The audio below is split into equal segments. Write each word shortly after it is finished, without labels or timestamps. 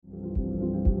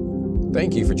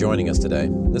Thank you for joining us today.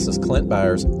 This is Clint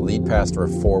Byars, lead pastor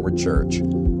of Forward Church.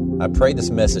 I pray this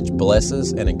message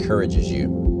blesses and encourages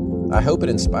you. I hope it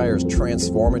inspires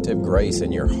transformative grace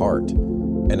in your heart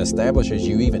and establishes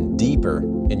you even deeper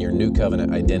in your new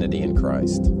covenant identity in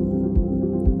Christ.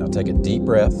 Now take a deep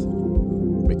breath,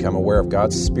 become aware of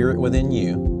God's Spirit within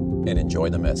you, and enjoy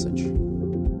the message.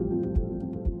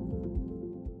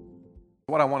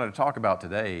 What I wanted to talk about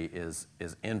today is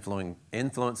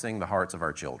influencing the hearts of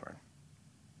our children,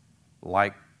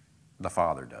 like the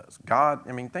Father does. God,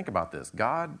 think about this.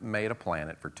 God made a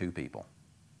planet for two people.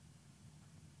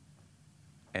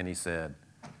 And He said,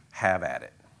 have at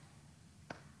it.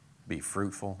 Be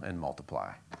fruitful and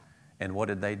multiply. And what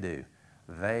did they do?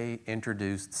 They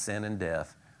introduced sin and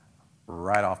death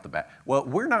right off the bat. Well,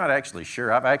 we're not actually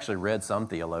sure. I've actually read some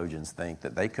theologians think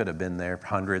that they could have been there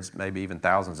hundreds, maybe even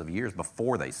thousands of years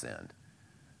before they sinned.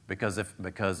 Because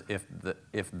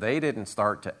if they didn't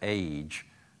start to age,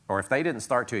 or if they didn't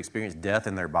start to experience death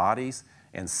in their bodies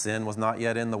and sin was not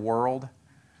yet in the world,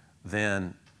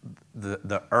 then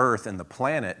the earth and the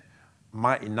planet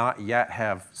might not yet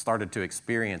have started to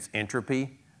experience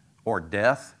entropy or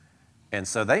death. And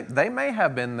so they may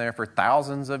have been there for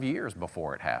thousands of years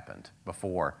before it happened,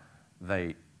 before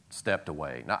they stepped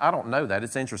away. Now, I don't know that.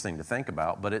 It's interesting to think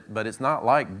about, but it's not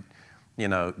like,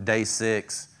 day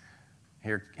 6,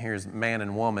 here's man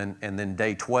and woman, and then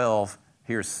day 12,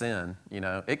 here's sin.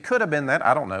 It could have been that.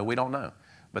 I don't know. We don't know.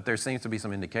 But there seems to be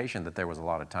some indication that there was a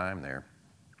lot of time there.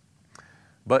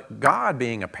 But God,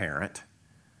 being a parent,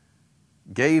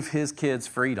 gave His kids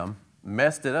freedom,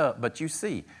 messed it up. But you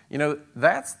see,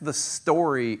 that's the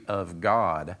story of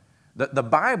God. The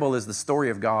Bible is the story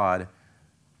of God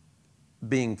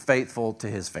being faithful to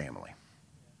His family.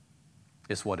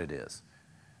 It's what it is.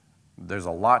 There's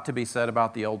a lot to be said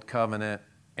about the Old Covenant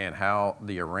and how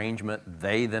the arrangement,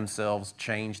 they themselves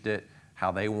changed it,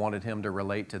 how they wanted Him to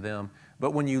relate to them.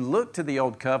 But when you look to the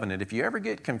Old Covenant, if you ever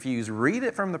get confused, read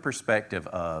it from the perspective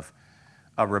of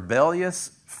a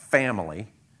rebellious family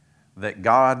that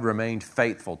God remained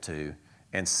faithful to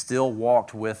and still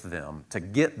walked with them to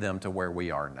get them to where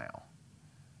we are now.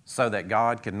 So that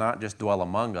God could not just dwell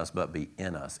among us, but be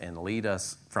in us and lead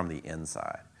us from the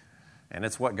inside. And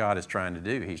it's what God is trying to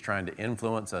do. He's trying to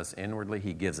influence us inwardly.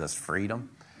 He gives us freedom.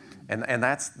 And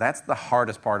that's the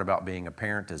hardest part about being a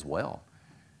parent as well.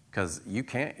 Because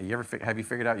have you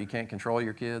figured out you can't control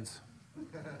your kids?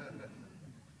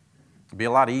 It'd be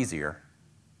a lot easier.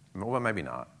 Well, maybe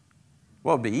not.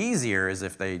 What would be easier is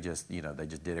if they just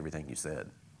did everything you said.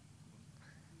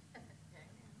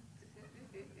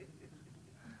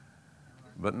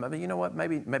 But maybe, you know what?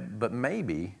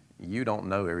 Maybe you don't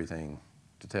know everything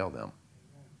to tell them.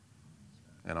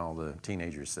 And all the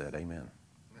teenagers said, amen.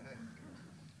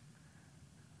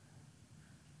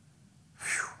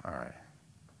 Whew, all right.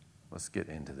 Let's get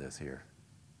into this here.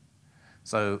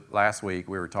 So last week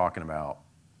we were talking about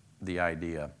the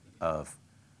idea of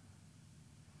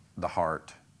the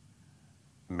heart,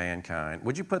 mankind.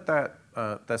 Would you put that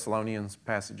Thessalonians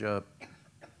passage up?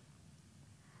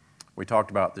 We talked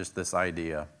about this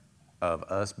idea of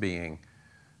us being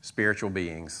spiritual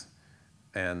beings,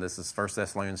 and this is 1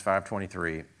 Thessalonians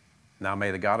 5:23. Now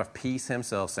may the God of peace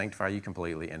Himself sanctify you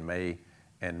completely,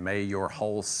 and may your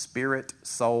whole spirit,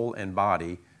 soul, and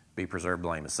body be preserved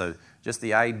blameless. So just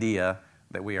the idea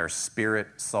that we are spirit,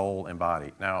 soul, and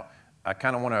body. Now, I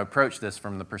kind of want to approach this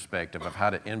from the perspective of how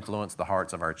to influence the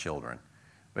hearts of our children,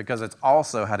 because it's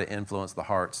also how to influence the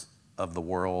hearts of the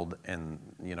world and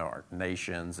our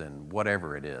nations and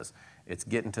whatever it is. It's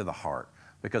getting to the heart,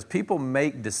 because people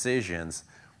make decisions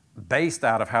based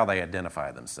out of how they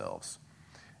identify themselves.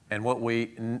 And what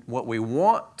we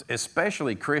want,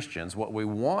 especially Christians, what we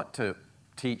want to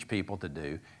teach people to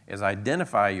do is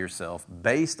identify yourself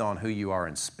based on who you are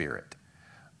in spirit.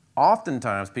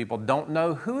 Oftentimes, people don't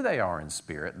know who they are in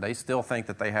spirit. They still think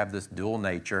that they have this dual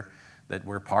nature, that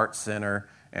we're part sinner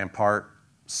and part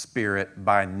spirit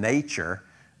by nature.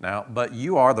 Now, but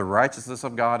you are the righteousness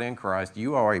of God in Christ.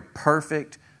 You are a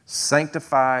perfect,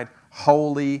 sanctified,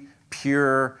 holy,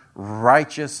 pure,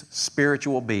 righteous,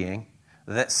 spiritual being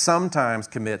that sometimes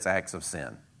commits acts of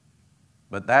sin.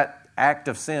 But that act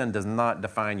of sin does not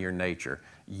define your nature.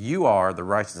 You are the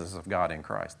righteousness of God in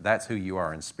Christ. That's who you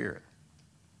are in spirit.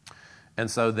 And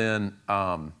so then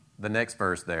the next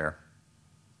verse there.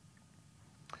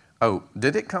 Oh,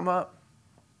 did it come up?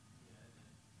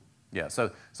 Yeah,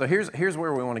 so here's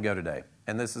where we want to go today.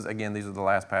 And this is, again, these are the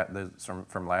last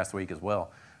from last week as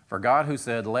well. For God, who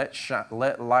said,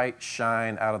 let light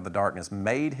shine out of the darkness,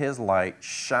 made His light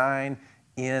shine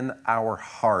in our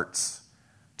hearts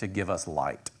to give us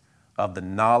light of the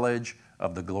knowledge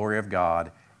of the glory of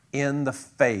God in the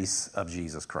face of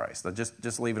Jesus Christ. So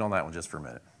just leave it on that one just for a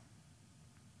minute.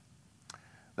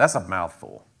 That's a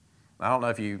mouthful. I don't know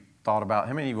if you thought about,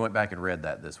 how many of you went back and read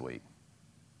that this week?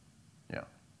 Yeah.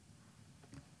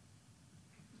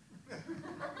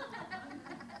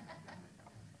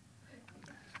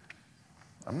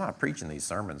 I'm not preaching these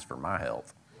sermons for my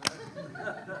health.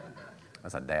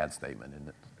 That's a dad statement, isn't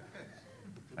it?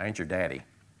 I ain't your daddy,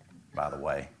 by the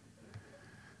way.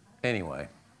 Anyway.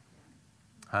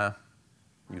 Huh?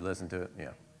 You listen to it?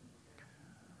 Yeah.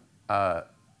 All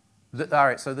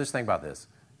right, so just think about this.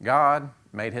 God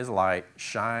made his light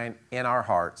shine in our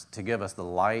hearts to give us the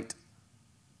light.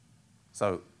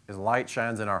 So his light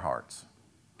shines in our hearts.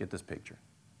 Get this picture.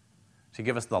 To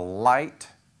give us the light,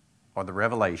 or the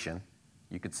revelation,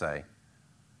 you could say,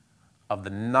 of the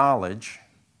knowledge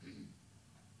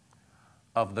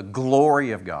of the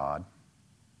glory of God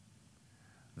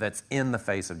that's in the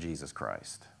face of Jesus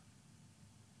Christ.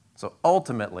 So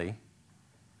ultimately,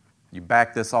 you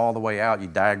back this all the way out, you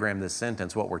diagram this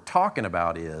sentence, what we're talking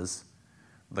about is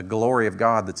the glory of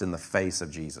God that's in the face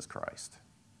of Jesus Christ.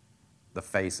 The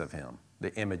face of him,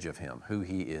 the image of him, who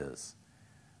he is.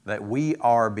 That we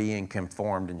are being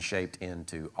conformed and shaped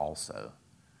into also.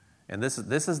 And this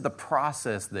is the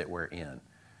process that we're in,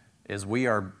 is we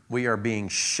are being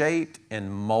shaped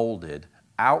and molded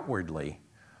outwardly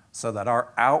so that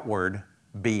our outward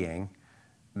being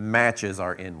matches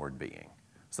our inward being.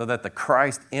 So that the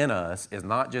Christ in us is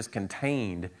not just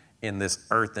contained in this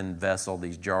earthen vessel,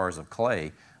 these jars of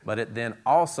clay, but it then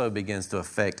also begins to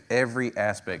affect every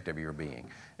aspect of your being.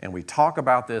 And we talk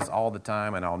about this all the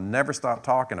time, and I'll never stop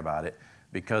talking about it,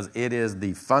 because it is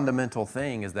the fundamental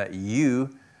thing, is that you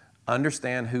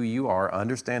understand who you are,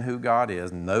 understand who God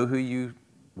is, know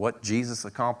what Jesus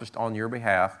accomplished on your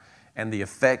behalf, and the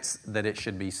effects that it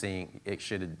should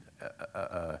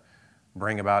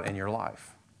bring about in your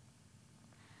life.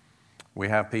 We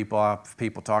have people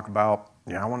talk about,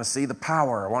 I want to see the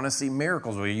power, I want to see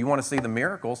miracles. Well, you want to see the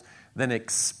miracles, then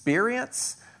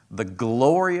experience the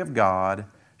glory of God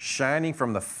shining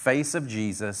from the face of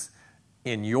Jesus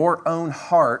in your own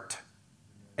heart,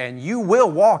 and you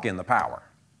will walk in the power.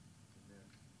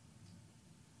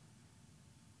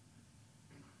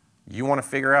 You want to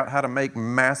figure out how to make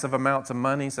massive amounts of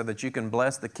money so that you can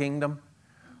bless the kingdom?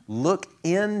 Look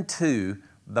into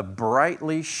the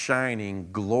brightly shining,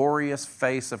 glorious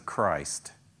face of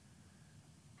Christ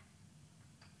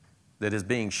that is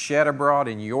being shed abroad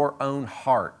in your own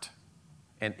heart,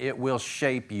 and it will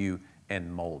shape you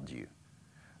and mold you.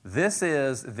 This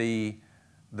is the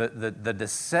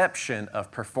deception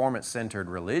of performance-centered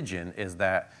religion, is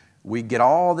that we get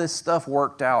all this stuff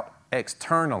worked out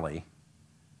externally,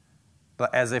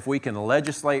 but as if we can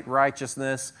legislate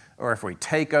righteousness, or if we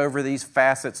take over these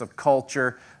facets of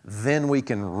culture, then we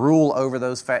can rule over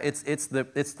those facets. It's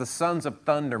the sons of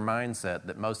thunder mindset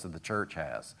that most of the church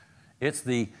has. It's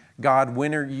the God,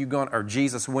 when are you going, or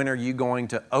Jesus, when are you going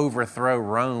to overthrow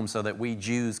Rome so that we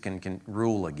Jews can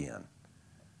rule again?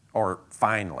 Or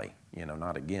finally,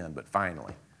 not again, but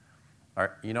finally.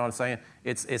 You know what I'm saying?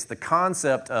 It's the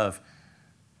concept of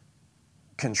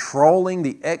controlling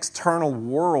the external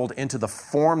world into the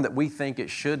form that we think it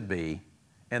should be,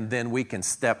 and then we can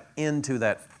step into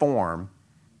that form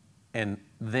and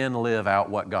then live out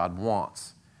what God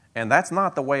wants. And that's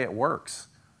not the way it works.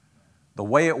 The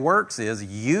way it works is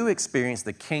you experience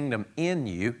the kingdom in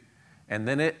you, and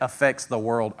then it affects the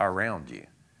world around you.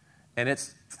 And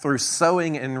it's through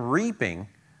sowing and reaping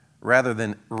rather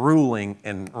than ruling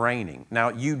and reigning. Now,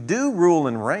 you do rule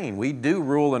and reign. We do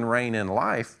rule and reign in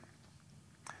life.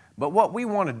 But what we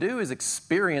want to do is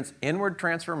experience inward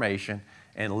transformation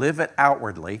and live it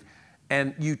outwardly.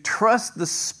 And you trust the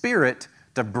Spirit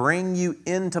to bring you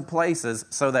into places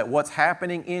so that what's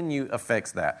happening in you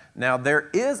affects that. Now, there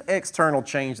is external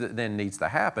change that then needs to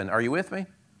happen. Are you with me?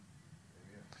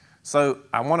 So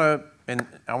you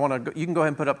can go ahead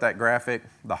and put up that graphic,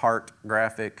 the heart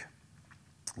graphic.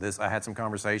 I had some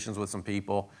conversations with some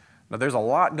people. Now, there's a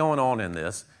lot going on in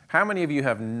this. How many of you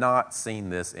have not seen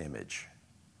this image?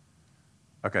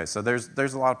 Okay, so there's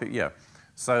a lot of people, yeah.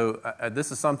 So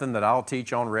this is something that I'll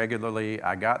teach on regularly.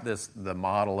 I got the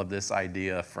model of this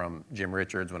idea from Jim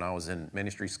Richards when I was in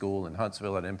ministry school in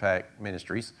Huntsville at Impact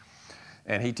Ministries.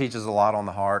 And he teaches a lot on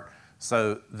the heart.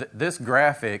 So this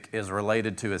graphic is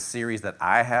related to a series that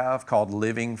I have called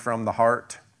Living from the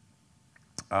Heart.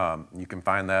 You can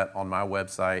find that on my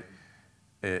website.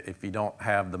 If you don't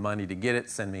have the money to get it,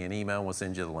 send me an email. We'll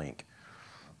send you the link.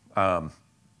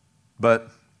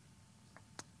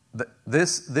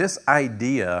 This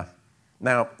idea,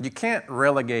 now you can't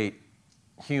relegate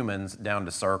humans down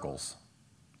to circles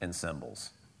and symbols.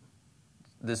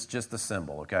 this just a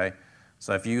symbol, okay?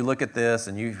 So if you look at this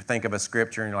and you think of a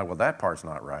scripture and you're like, well, that part's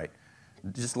not right,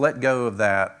 just let go of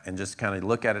that and just kind of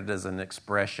look at it as an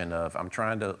expression of, I'm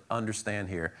trying to understand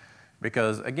here.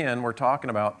 Because, again, we're talking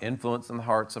about influence in the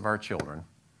hearts of our children.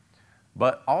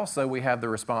 But also we have the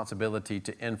responsibility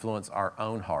to influence our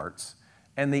own hearts.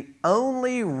 And the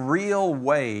only real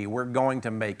way we're going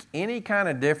to make any kind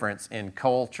of difference in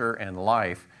culture and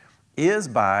life is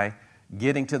by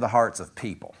getting to the hearts of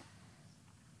people.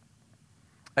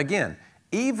 Again,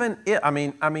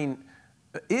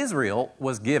 Israel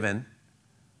was given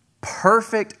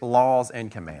perfect laws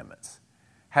and commandments.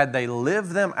 Had they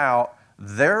lived them out,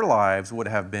 their lives would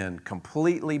have been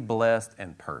completely blessed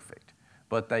and perfect.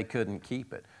 But they couldn't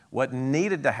keep it. What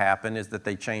needed to happen is that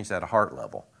they changed at a heart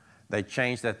level. They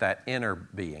changed at that inner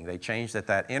being. They changed at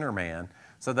that inner man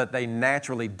so that they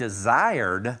naturally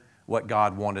desired what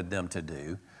God wanted them to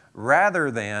do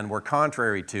rather than were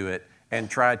contrary to it and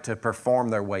tried to perform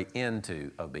their way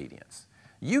into obedience.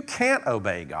 You can't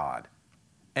obey God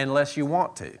unless you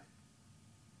want to.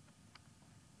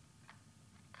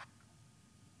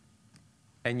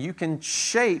 And you can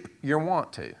shape your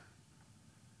want to,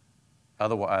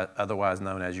 otherwise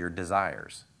known as your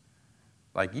desires.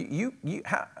 Like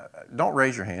don't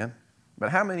raise your hand,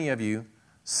 but how many of you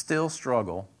still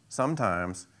struggle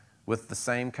sometimes with the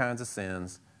same kinds of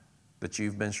sins that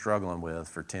you've been struggling with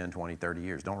for 10, 20, 30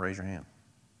 years? Don't raise your hand.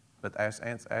 But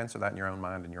answer that in your own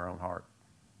mind and your own heart.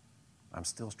 I'm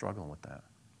still struggling with that.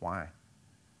 Why?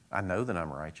 I know that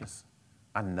I'm righteous.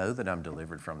 I know that I'm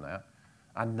delivered from that.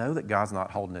 I know that God's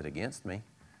not holding it against me.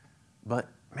 But,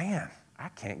 man, I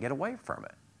can't get away from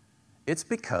it. It's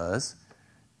because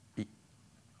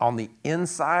on the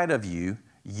inside of you,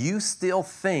 you still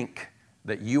think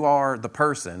that you are the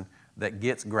person that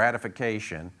gets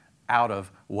gratification out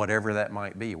of whatever that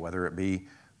might be, whether it be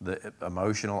the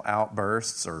emotional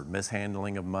outbursts or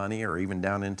mishandling of money or even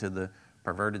down into the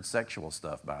perverted sexual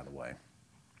stuff, by the way.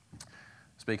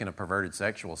 Speaking of perverted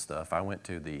sexual stuff, I went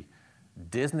to the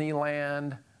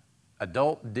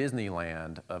adult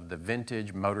Disneyland of the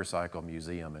Vintage Motorcycle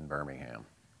Museum in Birmingham.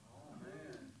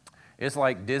 It's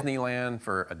like Disneyland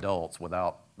for adults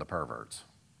without the perverts.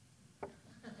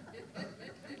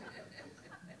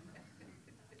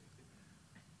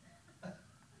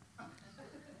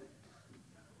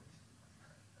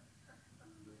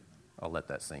 I'll let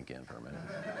that sink in for a minute.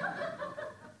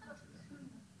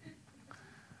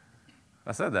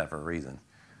 I said that for a reason.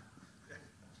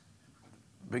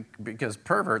 Because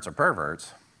perverts are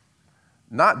perverts,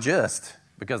 not just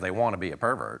because they want to be a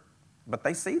pervert, but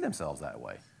they see themselves that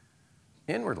way.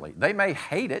 Inwardly. They may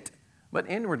hate it, but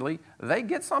inwardly, they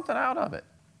get something out of it.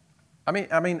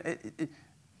 And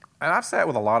I've sat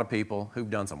with a lot of people who've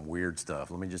done some weird stuff.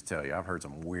 Let me just tell you, I've heard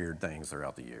some weird things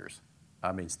throughout the years.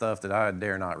 Stuff that I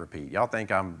dare not repeat. Y'all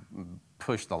think I'm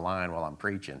push the line while I'm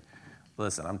preaching.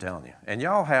 Listen, I'm telling you. And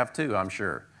y'all have too, I'm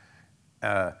sure.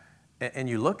 And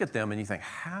you look at them and you think,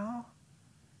 how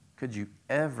could you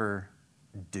ever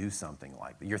do something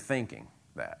like that? You're thinking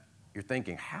that. You're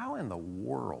thinking, how in the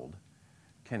world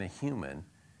can a human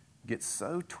get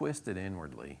so twisted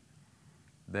inwardly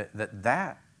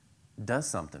that does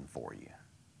something for you?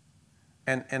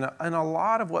 And a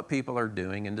lot of what people are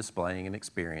doing and displaying and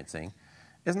experiencing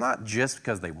is not just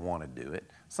because they want to do it.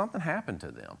 Something happened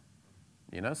to them.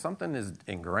 Something is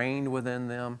ingrained within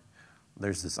them.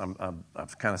 There's this.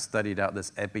 I've kind of studied out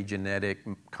this epigenetic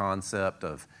concept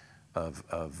of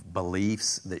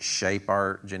beliefs that shape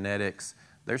our genetics.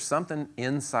 There's something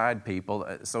inside people.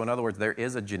 So in other words, there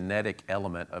is a genetic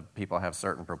element of people have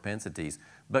certain propensities,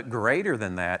 but greater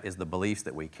than that is the beliefs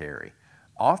that we carry.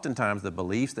 Oftentimes, the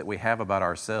beliefs that we have about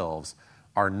ourselves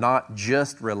are not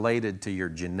just related to your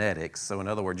genetics. So in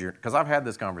other words, because I've had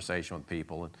this conversation with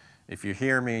people, and if you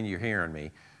hear me and you're hearing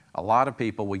me, a lot of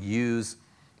people will use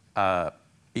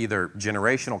either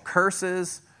generational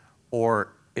curses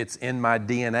or it's in my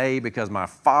DNA because my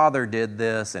father did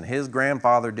this and his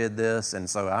grandfather did this, and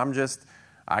so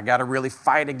I got to really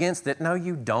fight against it. No,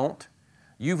 you don't.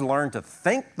 You've learned to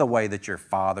think the way that your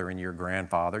father and your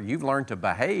grandfather. You've learned to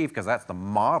behave because that's the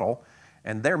model.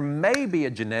 And there may be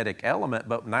a genetic element,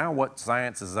 but now what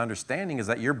science is understanding is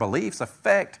that your beliefs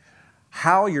affect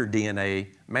how your DNA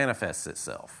manifests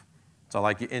itself. So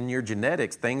like in your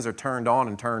genetics, things are turned on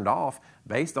and turned off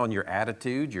based on your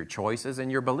attitude, your choices,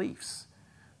 and your beliefs.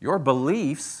 Your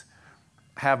beliefs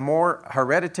have more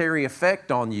hereditary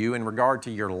effect on you in regard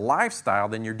to your lifestyle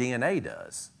than your DNA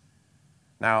does.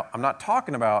 Now, I'm not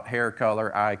talking about hair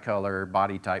color, eye color,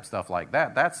 body type, stuff like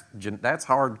that. That's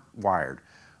hardwired.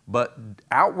 But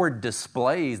outward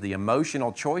displays, the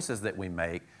emotional choices that we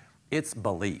make, it's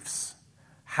beliefs.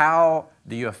 How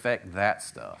do you affect that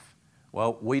stuff?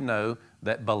 Well, we know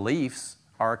that beliefs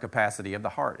are a capacity of the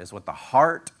heart. It's what the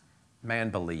heart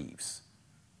man believes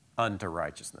unto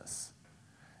righteousness.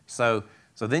 So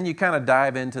then you kind of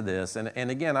dive into this. And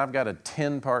again, I've got a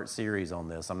 10-part series on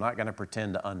this. I'm not going to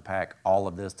pretend to unpack all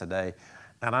of this today.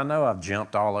 And I know I've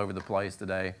jumped all over the place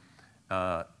today.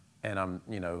 And I'm,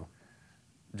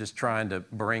 just trying to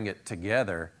bring it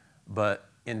together. But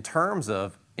in terms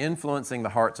of influencing the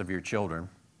hearts of your children,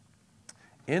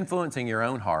 influencing your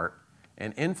own heart,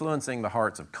 and influencing the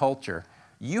hearts of culture,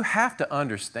 you have to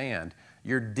understand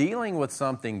you're dealing with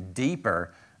something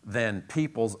deeper than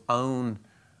people's own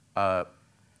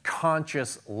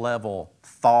conscious level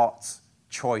thoughts,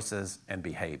 choices, and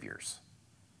behaviors.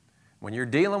 When you're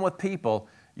dealing with people,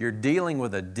 you're dealing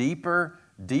with a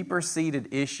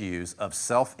deeper-seated issues of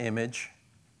self-image,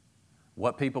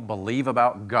 what people believe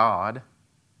about God,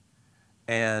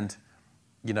 and,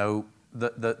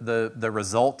 the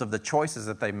result of the choices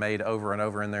that they made over and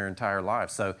over in their entire life.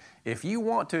 So if you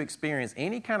want to experience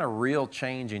any kind of real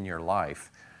change in your life,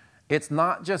 it's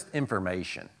not just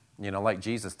information. Like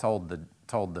Jesus told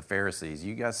the Pharisees,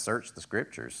 you guys search the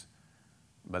scriptures,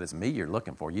 but it's me you're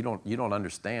looking for. You don't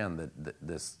understand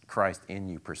this Christ in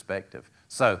you perspective.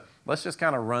 So let's just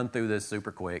kind of run through this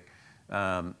super quick,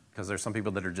 because there's some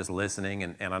people that are just listening,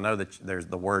 and I know that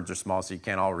the words are small, so you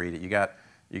can't all read it.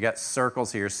 You got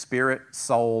circles here: spirit,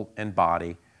 soul, and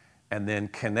body. And then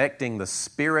connecting the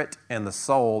spirit and the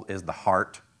soul is the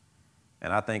heart.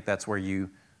 And I think that's where you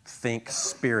think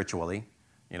spiritually.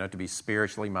 To be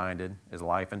spiritually minded is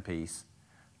life and peace.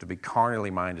 To be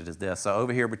carnally minded is death. So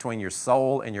over here between your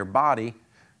soul and your body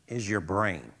is your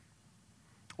brain.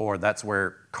 Or that's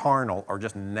where carnal or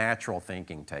just natural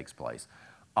thinking takes place.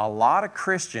 A lot of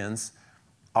Christians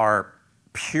are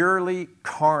purely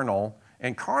carnal.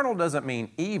 And carnal doesn't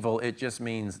mean evil, it just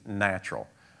means natural.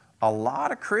 A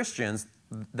lot of Christians,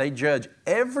 they judge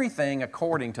everything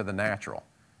according to the natural.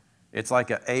 It's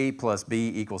like a A plus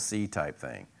B equals C type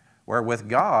thing. Where with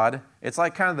God, it's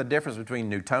like kind of the difference between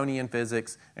Newtonian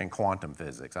physics and quantum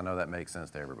physics. I know that makes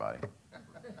sense to everybody.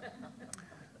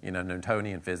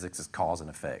 Newtonian physics is cause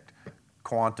and effect.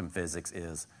 Quantum physics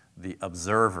is the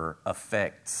observer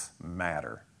affects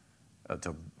matter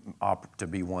to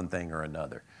be one thing or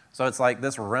another. So it's like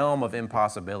this realm of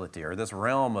impossibility, or this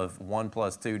realm of 1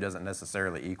 + 2 doesn't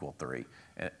necessarily equal 3.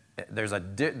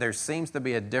 There seems to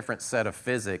be a different set of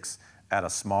physics at a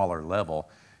smaller level.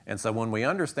 And so when we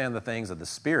understand the things of the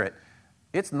Spirit,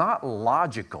 it's not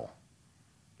logical.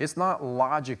 It's not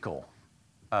logical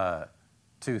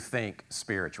to think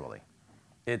spiritually.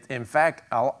 In fact,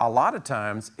 a lot of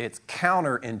times it's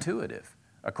counterintuitive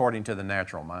according to the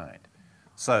natural mind.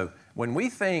 So when we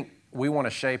think we want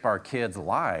to shape our kids'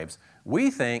 lives,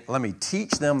 we think, let me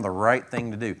teach them the right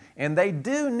thing to do. And they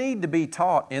do need to be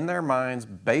taught in their minds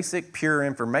basic, pure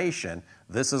information.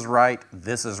 This is right,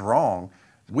 this is wrong.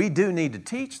 We do need to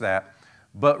teach that.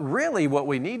 But really what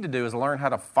we need to do is learn how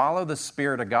to follow the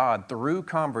Spirit of God through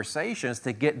conversations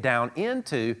to get down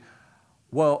into,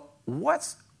 well,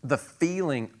 what's the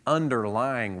feeling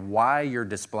underlying why you're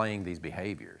displaying these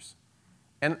behaviors?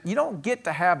 And you don't get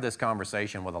to have this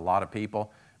conversation with a lot of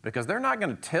people because they're not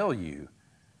going to tell you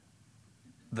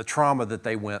the trauma that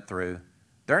they went through.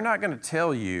 They're not going to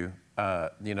tell you,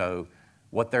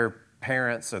 what their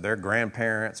parents or their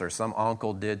grandparents or some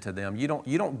uncle did to them. You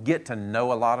don't get to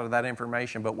know a lot of that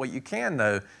information, but what you can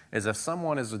know is if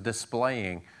someone is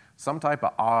displaying some type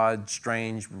of odd,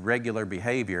 strange, regular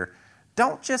behavior,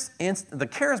 don't just the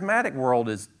charismatic world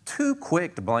is too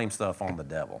quick to blame stuff on the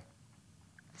devil.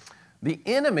 The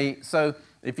enemy, so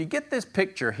if you get this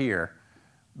picture here,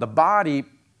 the body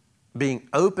being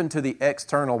open to the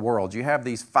external world, you have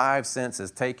these 5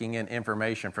 senses taking in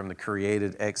information from the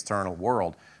created external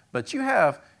world, but you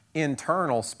have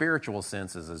internal spiritual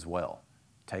senses as well.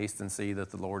 Taste and see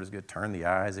that the Lord is good. Turn the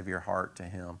eyes of your heart to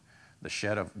Him.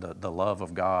 The love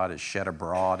of God is shed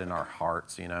abroad in our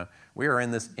hearts. We are in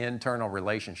this internal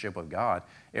relationship with God.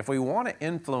 If we want to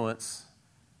influence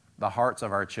the hearts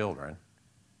of our children,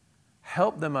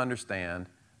 help them understand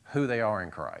who they are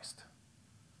in Christ.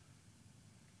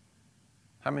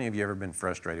 How many of you ever been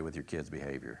frustrated with your kids'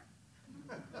 behavior?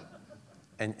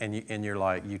 And you're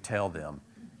like, you tell them,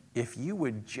 if you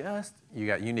would just,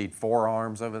 you need 4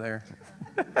 arms over there.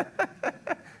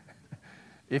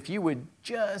 If you would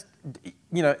just,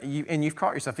 and you've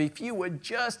caught yourself, if you would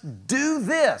just do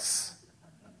this,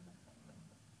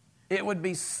 it would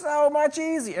be so much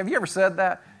easier. Have you ever said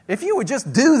that? If you would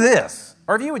just do this,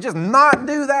 or if you would just not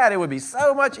do that, it would be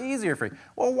so much easier for you.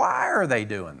 Well, why are they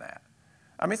doing that?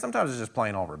 I mean, sometimes it's just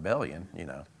plain old rebellion,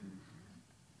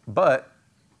 But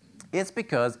It's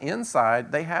because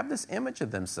inside they have this image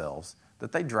of themselves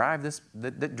that they drive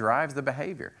that drives the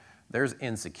behavior. There's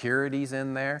insecurities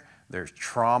in there. There's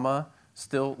trauma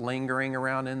still lingering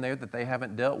around in there that they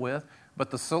haven't dealt with.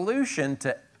 But the solution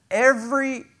to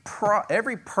every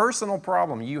personal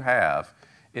problem you have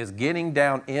is getting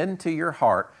down into your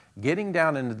heart, getting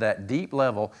down into that deep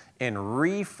level and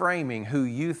reframing who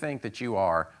you think that you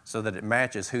are so that it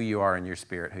matches who you are in your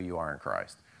spirit, who you are in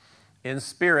Christ. In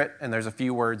spirit, and there's a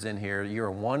few words in here, you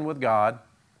are one with God,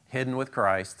 hidden with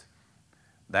Christ.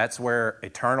 That's where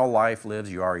eternal life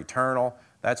lives. You are eternal.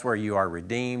 That's where you are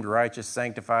redeemed, righteous,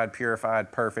 sanctified,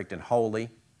 purified, perfect, and holy.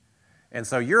 And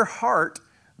so your heart,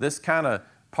 this kind of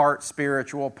part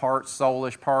spiritual, part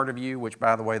soulish part of you, which,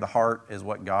 by the way, the heart is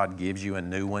what God gives you a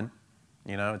new one.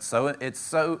 You know,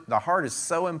 the heart is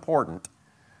so important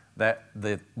that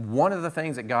one of the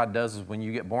things that God does is when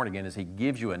you get born again is He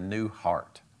gives you a new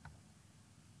heart.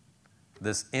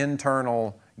 This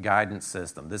internal guidance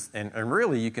system. And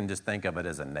really you can just think of it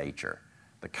as a nature.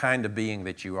 The kind of being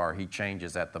that you are, He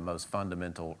changes at the most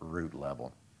fundamental root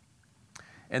level.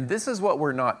 And this is what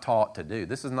we're not taught to do.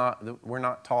 We're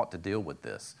not taught to deal with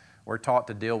this. We're taught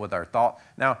to deal with our thought.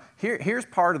 Now, here's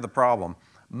part of the problem.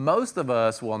 Most of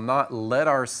us will not let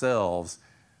ourselves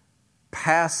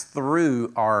pass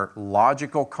through our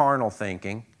logical carnal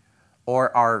thinking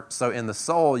so in the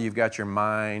soul you've got your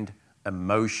mind,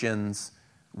 emotions,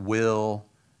 will,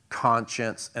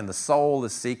 conscience, and the soul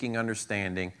is seeking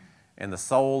understanding, and the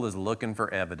soul is looking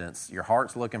for evidence. Your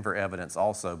heart's looking for evidence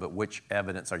also, but which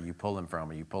evidence are you pulling from?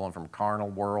 Are you pulling from carnal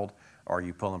world, or are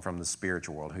you pulling from the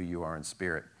spiritual world, who you are in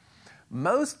spirit?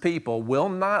 Most people will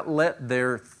not let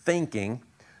their thinking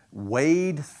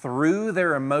wade through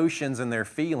their emotions and their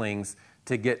feelings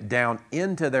to get down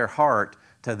into their heart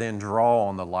to then draw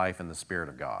on the life and the Spirit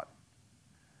of God.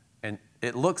 And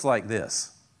it looks like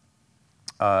this.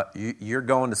 You're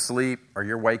going to sleep, or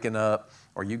you're waking up,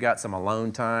 or you got some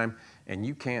alone time, and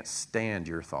you can't stand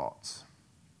your thoughts.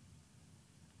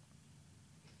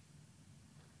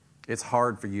 It's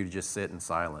hard for you to just sit in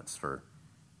silence for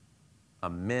a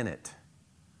minute,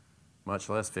 much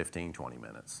less 15, 20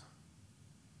 minutes.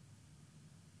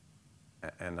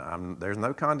 And there's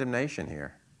no condemnation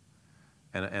here.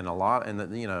 And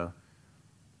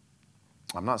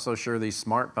I'm not so sure these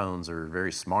smartphones are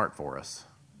very smart for us.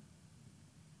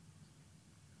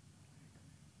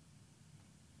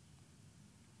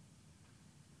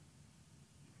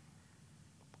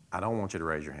 I don't want you to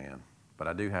raise your hand, but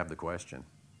I do have the question.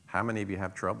 How many of you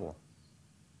have trouble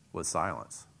with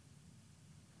silence?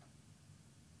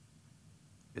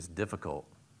 It's difficult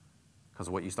because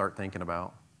of what you start thinking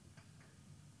about,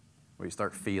 what you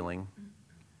start feeling.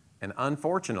 And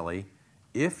unfortunately,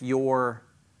 if your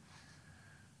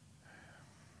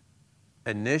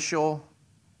initial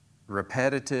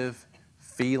repetitive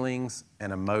feelings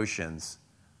and emotions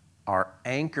are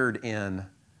anchored in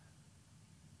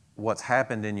what's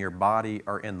happened in your body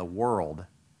or in the world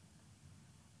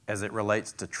as it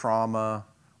relates to trauma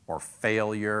or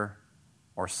failure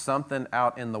or something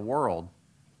out in the world.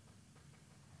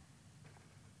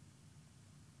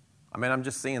 I mean, I'm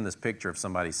just seeing this picture of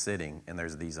somebody sitting and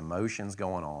there's these emotions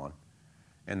going on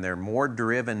and they're more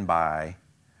driven by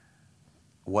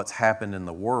what's happened in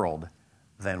the world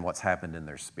than what's happened in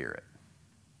their spirit.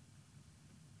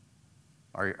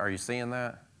 Are you seeing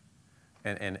that?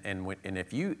 And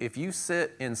if you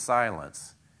sit in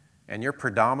silence and your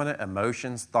predominant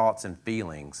emotions, thoughts, and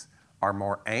feelings are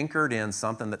more anchored in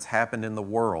something that's happened in the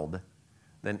world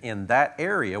than in that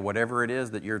area, whatever it is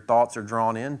that your thoughts are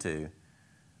drawn into,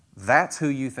 that's who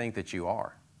you think that you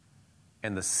are.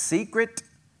 And the secret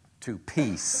to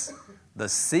peace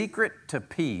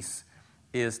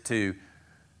is to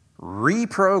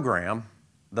reprogram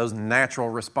those natural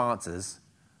responses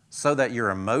so that your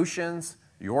emotions,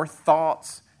 your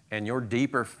thoughts, and your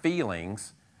deeper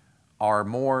feelings are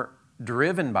more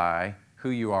driven by who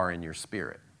you are in your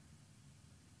spirit.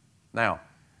 Now,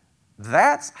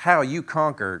 that's how you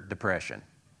conquer depression.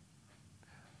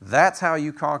 That's how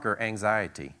you conquer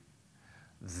anxiety.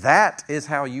 That is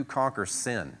how you conquer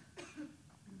sin.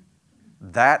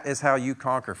 That is how you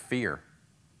conquer fear,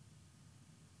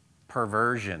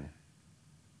 perversion,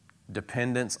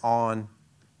 dependence on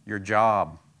your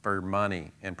job for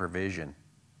money and provision.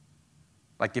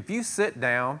 Like if you sit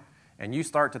down and you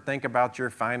start to think about your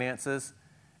finances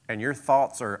and your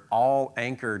thoughts are all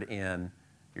anchored in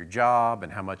your job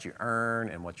and how much you earn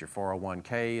and what your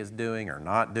 401k is doing or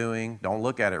not doing, don't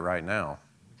look at it right now.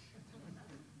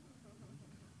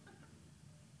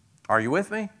 Are you with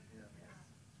me?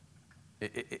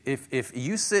 If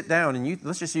you sit down and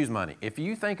let's just use money. If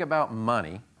you think about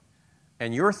money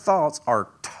and your thoughts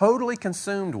are totally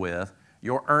consumed with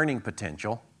your earning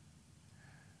potential,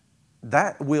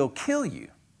 that will kill you.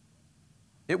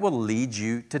 It will lead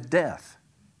you to death.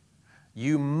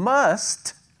 You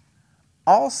must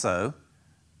also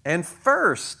and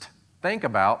first think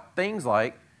about things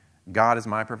like, God is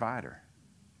my provider.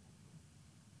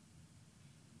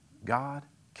 God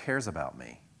cares about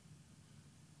me.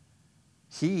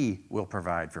 He will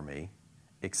provide for me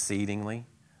exceedingly,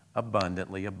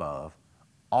 abundantly above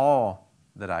all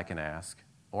that I can ask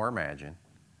or imagine,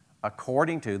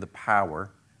 according to the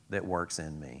power that works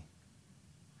in me.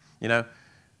 You know,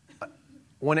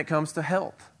 when it comes to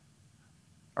health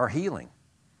or healing,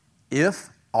 if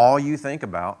all you think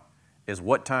about is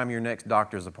what time your next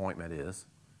doctor's appointment is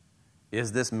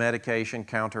this medication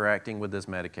counteracting with this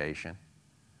medication?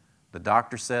 The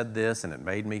doctor said this and it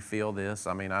made me feel this.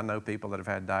 I mean, I know people that have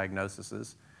had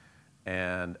diagnoses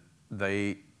and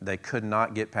they could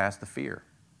not get past the fear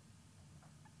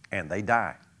and they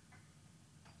die.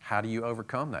 How do you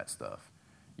overcome that stuff?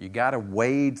 You got to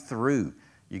wade through.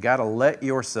 You got to let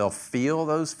yourself feel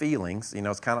those feelings. You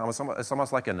know, it's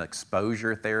almost like an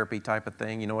exposure therapy type of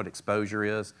thing. You know what exposure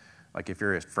is? Like if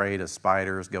you're afraid of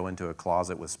spiders, go into a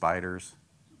closet with spiders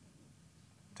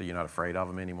till you're not afraid of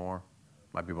them anymore.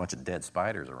 Might be a bunch of dead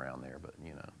spiders around there, but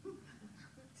you know.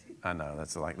 I know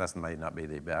that may not be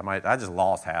the best. I just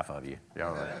lost half of you.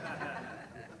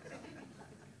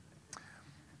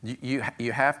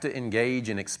 You have to engage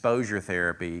in exposure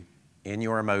therapy in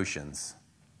your emotions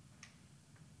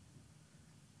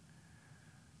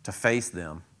to face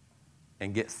them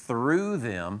and get through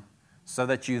them so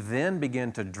that you then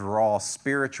begin to draw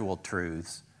spiritual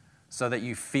truths so that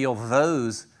you feel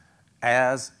those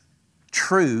as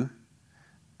true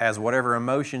as whatever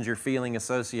emotions you're feeling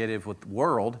associated with the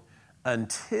world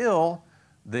until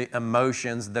the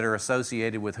emotions that are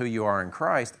associated with who you are in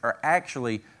Christ are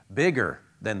actually bigger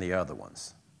than the other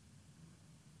ones.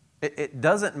 It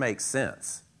doesn't make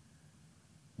sense,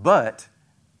 but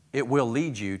it will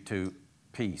lead you to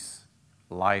peace,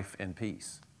 life and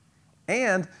peace.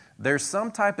 And there's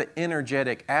some type of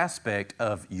energetic aspect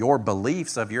of your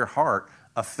beliefs of your heart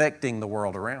affecting the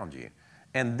world around you.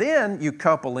 And then you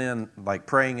couple in like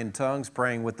praying in tongues,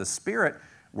 praying with the Spirit,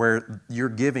 where you're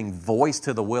giving voice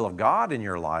to the will of God in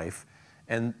your life.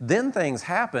 And then things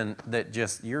happen that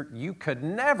just you could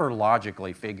never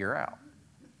logically figure out.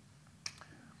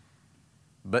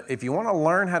 But if you want to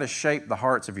learn how to shape the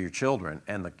hearts of your children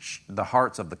and the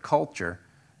hearts of the culture,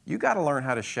 you got to learn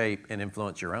how to shape and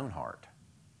influence your own heart.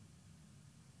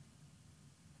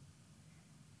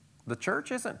 The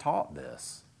church isn't taught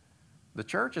this. The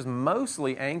church is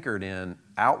mostly anchored in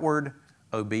outward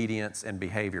obedience and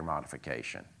behavior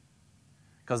modification.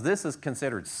 Because this is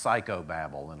considered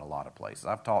psychobabble in a lot of places.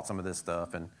 I've taught some of this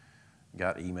stuff and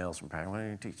got emails from parents, why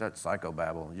don't you teach that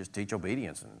psychobabble and just teach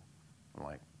obedience? And I'm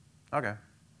like, okay.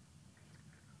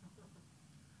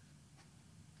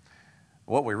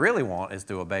 What we really want is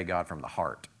to obey God from the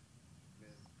heart.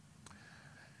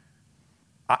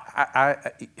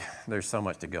 There's so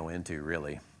much to go into,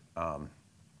 really.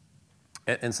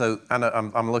 And so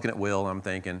I'm looking at Will, and I'm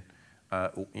thinking,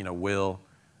 Will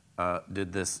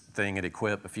did this thing at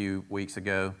Equip a few weeks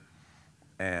ago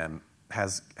and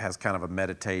has kind of a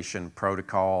meditation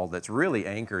protocol that's really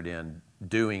anchored in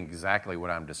doing exactly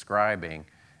what I'm describing.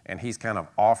 And he's kind of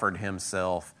offered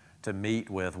himself to meet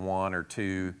with one or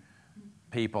two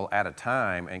people at a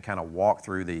time and kind of walk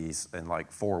through these in like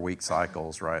 4-week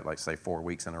cycles, right? Like say 4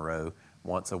 weeks in a row,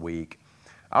 once a week.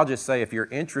 I'll just say if you're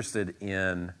interested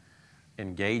in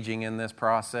engaging in this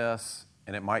process,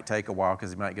 and it might take a while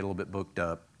because you might get a little bit booked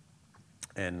up,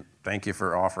 and thank you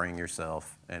for offering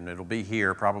yourself. And it'll be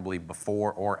here probably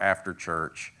before or after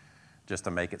church just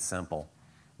to make it simple.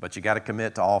 But you got to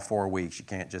commit to all 4 weeks. You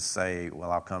can't just say, well,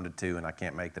 I'll come to 2 and I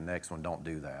can't make the next one. Don't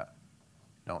do that.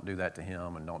 Don't do that to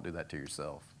him and don't do that to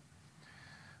yourself.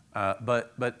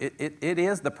 But it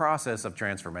is the process of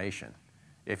transformation.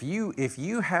 If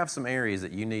you have some areas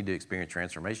that you need to experience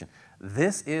transformation,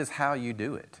 this is how you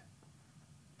do it.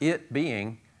 It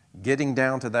being getting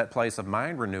down to that place of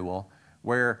mind renewal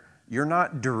where you're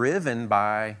not driven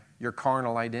by your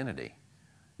carnal identity.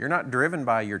 You're not driven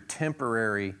by your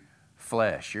temporary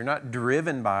flesh. You're not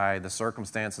driven by the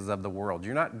circumstances of the world.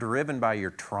 You're not driven by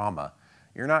your trauma.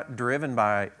 You're not driven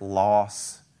by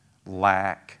loss,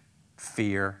 lack,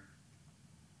 fear.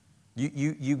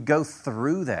 You go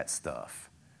through that stuff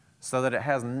so that it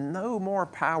has no more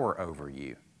power over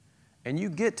you. And you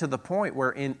get to the point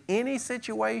where in any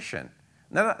situation,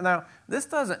 now this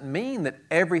doesn't mean that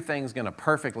everything's going to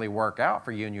perfectly work out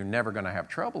for you and you're never going to have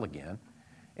trouble again.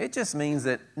 It just means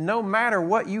that no matter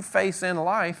what you face in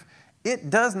life, It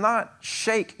does not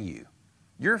shake you.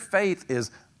 Your faith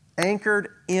is anchored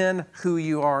in who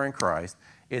you are in Christ.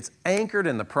 It's anchored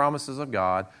in the promises of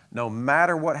God, no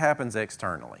matter what happens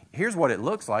externally. Here's what it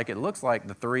looks like. It looks like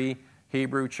the three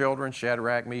Hebrew children,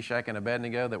 Shadrach, Meshach, and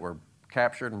Abednego, that were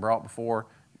captured and brought before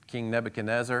King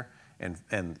Nebuchadnezzar.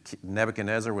 And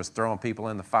Nebuchadnezzar was throwing people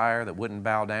in the fire that wouldn't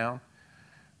bow down.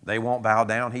 They won't bow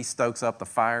down. He stokes up the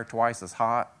fire twice as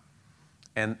hot.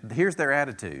 And here's their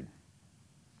attitude.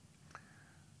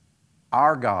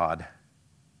 Our God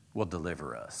will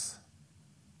deliver us.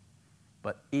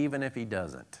 But even if He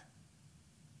doesn't,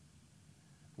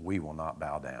 we will not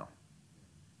bow down.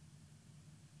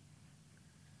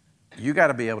 You got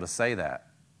to be able to say that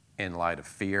in light of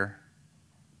fear,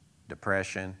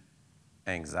 depression,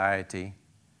 anxiety,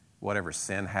 whatever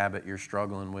sin habit you're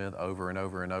struggling with over and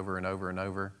over and over and over and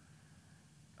over.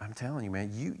 I'm telling you,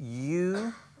 man,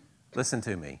 you listen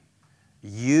to me.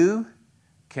 You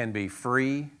can be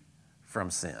free from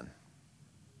sin.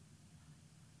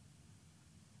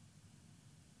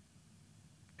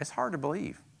 It's hard to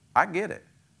believe. I get it.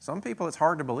 Some people, it's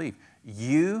hard to believe.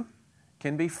 You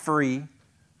can be free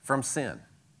from sin.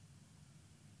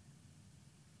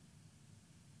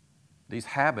 These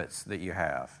habits that you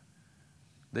have,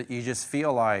 that you just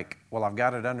feel like, well, I've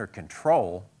got it under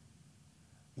control,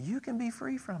 you can be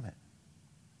free from it.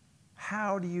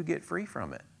 How do you get free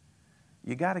from it?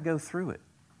 You got to go through it.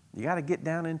 You got to get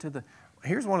down into the...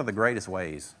 Here's one of the greatest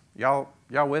ways. Y'all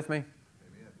with me?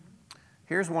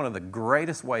 Here's one of the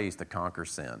greatest ways to conquer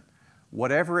sin.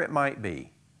 Whatever it might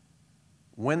be,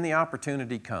 when the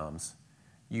opportunity comes,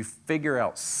 you figure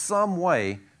out some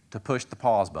way to push the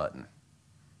pause button.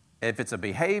 If it's a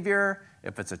behavior,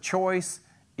 if it's a choice,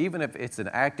 even if it's an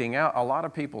acting out, a lot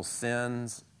of people's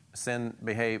habits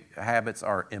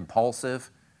are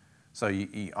impulsive. So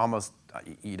you almost,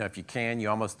 if you can, you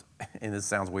almost, and this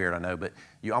sounds weird, I know, but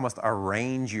you almost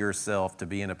arrange yourself to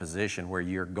be in a position where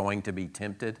you're going to be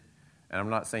tempted. And I'm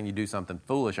not saying you do something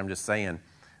foolish. I'm just saying,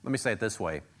 let me say it this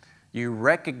way. You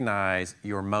recognize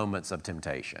your moments of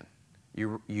temptation.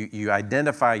 You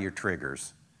identify your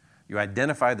triggers. You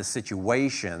identify the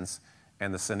situations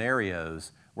and the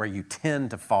scenarios where you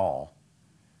tend to fall.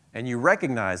 And you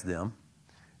recognize them,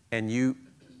 and you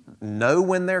know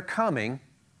when they're coming,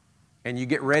 and you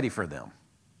get ready for them.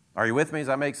 Are you with me? Does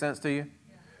that make sense to you?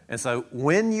 Yeah. And so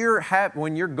when you're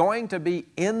going to be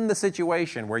in the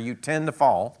situation where you tend to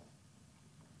fall,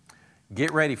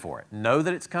 get ready for it. Know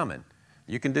that it's coming.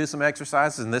 You can do some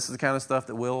exercises, and this is the kind of stuff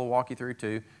that we'll walk you through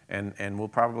too, and we'll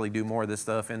probably do more of this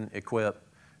stuff in Equip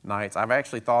nights. I've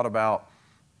actually thought about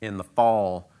in the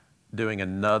fall doing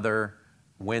another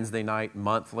Wednesday night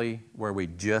monthly where we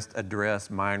just address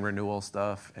mind renewal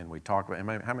stuff, and we talk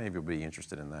about, how many of you would be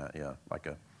interested in that? Yeah,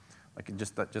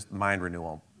 just mind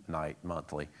renewal night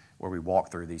monthly where we walk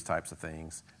through these types of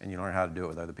things and you learn how to do it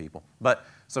with other people. But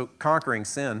so conquering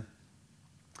sin,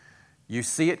 you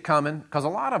see it coming, because a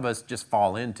lot of us just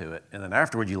fall into it, and then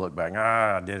afterward you look back,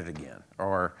 I did it again,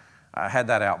 or I had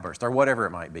that outburst, or whatever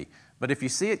it might be. But if you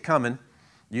see it coming,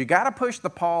 you got to push the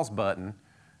pause button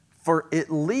for at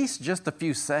least just a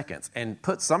few seconds and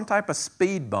put some type of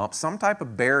speed bump, some type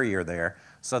of barrier there,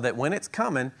 so that when it's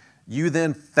coming, you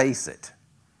then face it.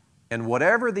 And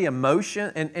whatever the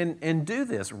emotion, and do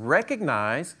this,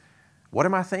 recognize, what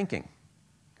am I thinking?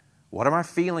 What am I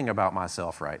feeling about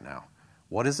myself right now?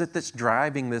 What is it that's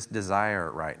driving this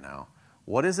desire right now?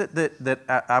 What is it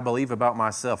that I believe about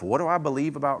myself? What do I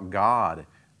believe about God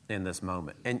in this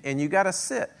moment? And you got to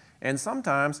sit. And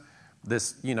sometimes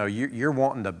this, you're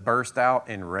wanting to burst out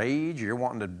in rage. You're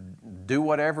wanting to do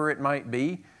whatever it might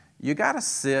be. You got to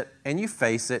sit and you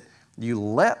face it. You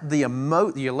let the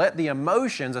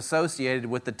emotions associated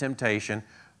with the temptation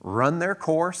run their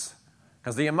course,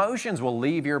 because the emotions will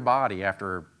leave your body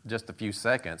after just a few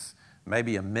seconds.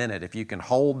 Maybe a minute, if you can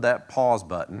hold that pause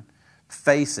button,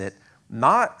 face it,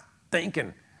 not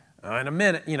thinking in a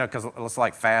minute, because it's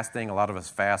like fasting. A lot of us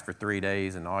fast for 3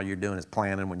 days, and all you're doing is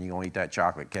planning when you're going to eat that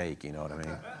chocolate cake, you know what I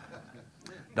mean?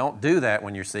 Don't do that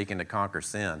when you're seeking to conquer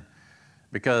sin,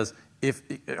 because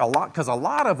a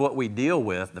lot of what we deal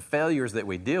with, the failures that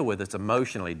we deal with, it's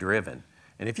emotionally driven.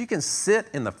 And if you can sit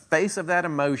in the face of that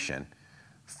emotion,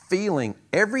 feeling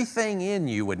everything in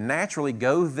you would naturally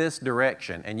go this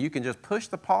direction, and you can just push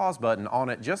the pause button on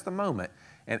it just a moment.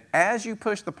 And as you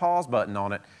push the pause button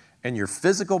on it, and your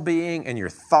physical being and your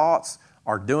thoughts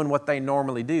are doing what they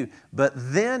normally do, but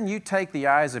then you take the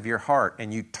eyes of your heart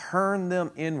and you turn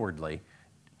them inwardly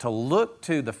to look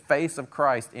to the face of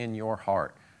Christ in your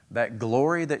heart, that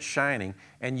glory that's shining,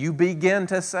 and you begin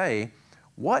to say,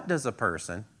 what does a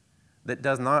person that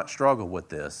does not struggle with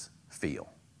this feel?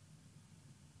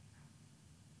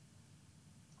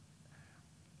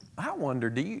 I wonder,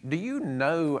 do you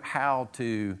know how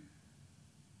to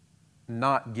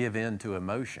not give in to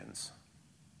emotions?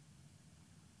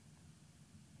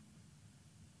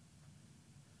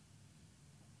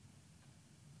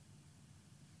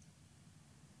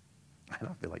 And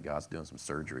I feel like God's doing some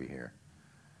surgery here.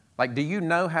 Like, do you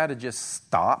know how to just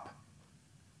stop,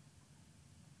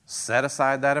 set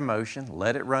aside that emotion,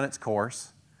 let it run its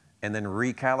course, and then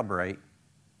recalibrate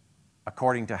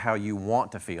according to how you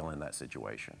want to feel in that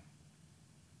situation?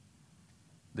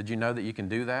 Did you know that you can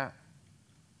do that?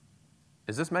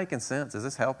 Is this making sense? Is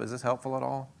this helpful at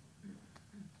all?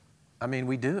 I mean,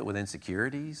 we do it with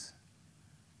insecurities.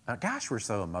 Gosh, we're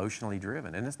so emotionally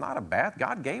driven, and it's not a bad.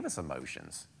 God gave us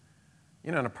emotions.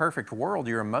 You know, in a perfect world,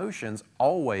 your emotions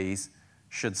always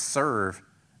should serve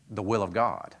the will of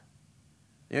God.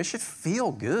 You know, it should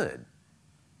feel good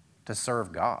to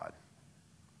serve God.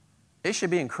 It should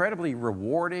be incredibly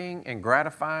rewarding and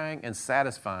gratifying and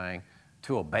satisfying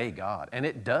to obey God, and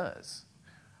it does.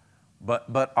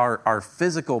 But our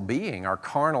physical being, our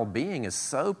carnal being, is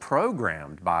so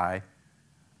programmed by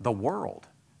the world.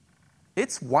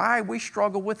 It's why we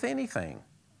struggle with anything.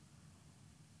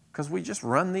 Because we just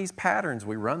run these patterns.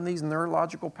 We run these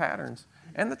neurological patterns.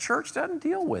 And the church doesn't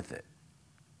deal with it.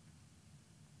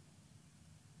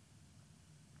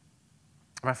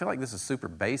 I feel like this is super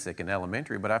basic and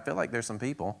elementary, but I feel like there's some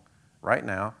people right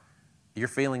now, you're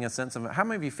feeling a sense of, how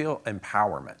many of you feel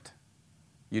empowerment?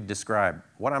 You'd describe,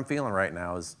 what I'm feeling right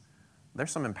now is,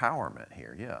 there's some empowerment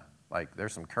here, yeah. Like,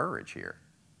 there's some courage here.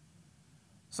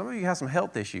 Some of you have some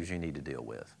health issues you need to deal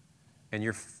with.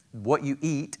 And what you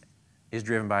eat is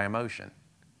driven by emotion.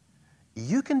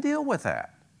 You can deal with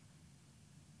that.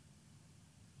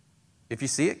 If you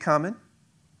see it coming,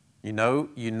 you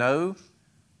know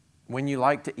when you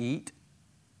like to eat,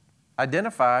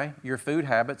 identify your food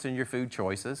habits and your food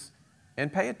choices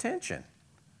and pay attention.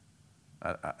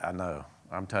 I know,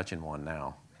 I'm touching one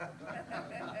now.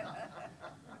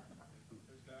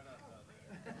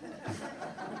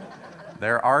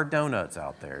 There are donuts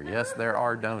out there. Yes, there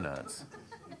are donuts.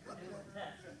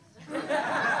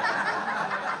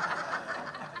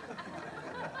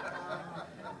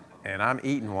 And I'm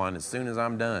eating one as soon as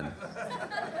I'm done.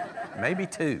 Maybe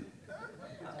two.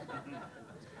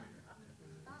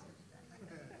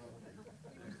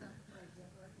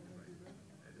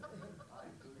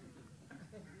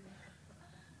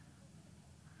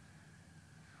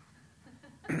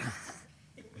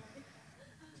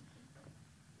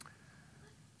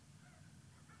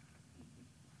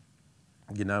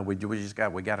 You know, we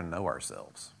got to know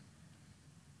ourselves.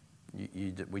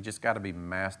 We just got to be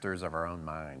masters of our own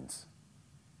minds,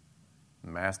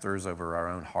 masters over our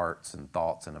own hearts and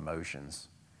thoughts and emotions.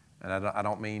 And I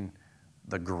don't mean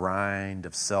the grind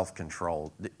of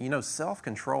self-control. You know,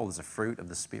 self-control is a fruit of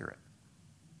the Spirit.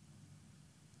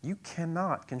 You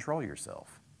cannot control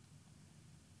yourself.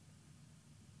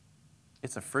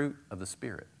 It's a fruit of the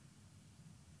Spirit.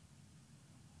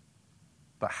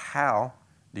 But how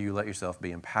do you let yourself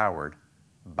be empowered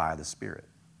by the Spirit?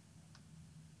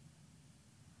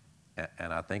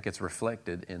 And I think it's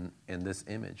reflected in this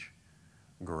image.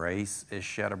 Grace is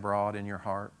shed abroad in your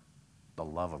heart. The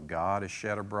love of God is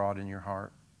shed abroad in your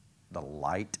heart. The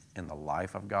light and the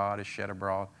life of God is shed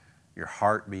abroad. Your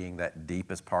heart being that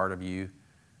deepest part of you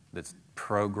that's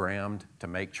programmed to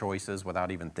make choices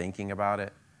without even thinking about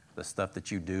it. The stuff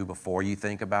that you do before you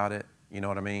think about it. You know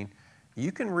what I mean?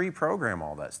 You can reprogram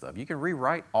all that stuff. You can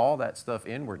rewrite all that stuff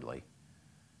inwardly.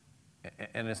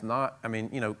 And it's not, I mean,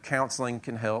 you know, counseling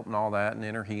can help and all that, and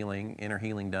inner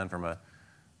healing done from a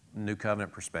new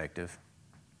covenant perspective.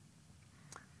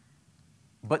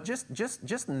 But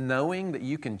just knowing that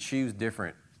you can choose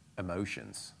different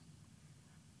emotions.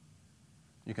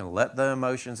 You can let the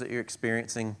emotions that you're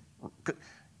experiencing,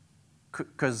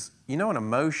 because, you know, an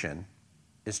emotion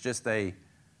is just a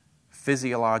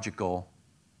physiological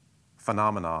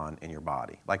phenomenon in your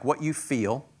body. Like what you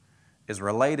feel is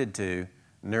related to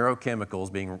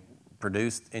neurochemicals being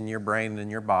produced in your brain and in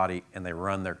your body, and they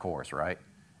run their course, right?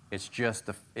 It's just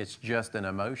an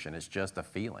emotion. It's just a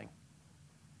feeling.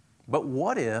 But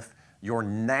what if your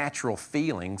natural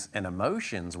feelings and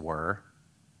emotions were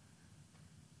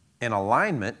in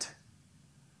alignment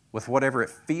with whatever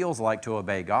it feels like to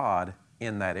obey God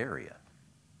in that area?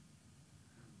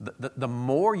 The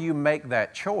more you make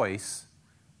that choice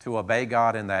to obey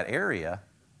God in that area,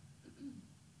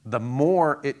 the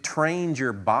more it trains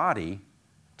your body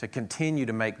to continue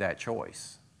to make that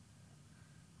choice.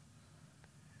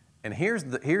 And here's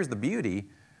the beauty.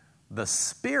 The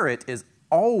Spirit is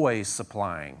always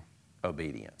supplying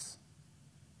obedience.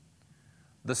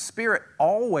 The Spirit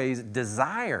always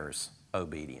desires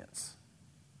obedience.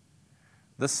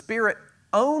 The Spirit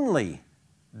only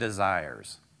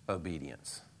desires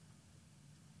obedience.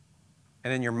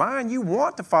 And in your mind, you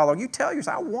want to follow. You tell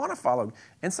yourself, I want to follow.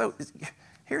 And so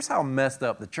here's how messed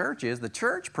up the church is. The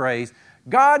church prays,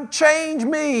 God, change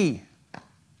me.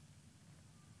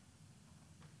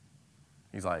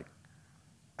 He's like,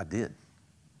 I did.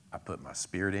 I put my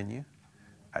Spirit in you.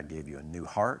 I gave you a new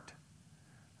heart.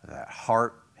 That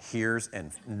heart hears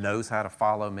and knows how to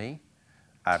follow me.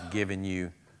 I've given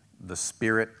you the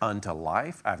Spirit unto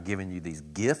life. I've given you these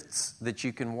gifts that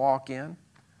you can walk in.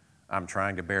 I'm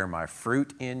trying to bear my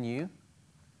fruit in you.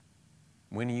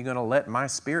 When are you going to let my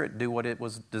Spirit do what it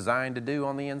was designed to do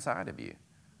on the inside of you?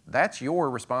 That's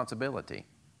your responsibility.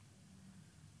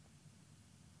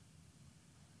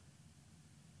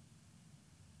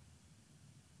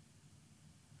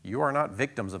 You are not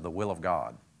victims of the will of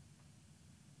God.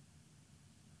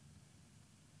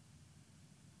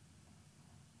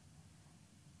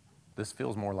 This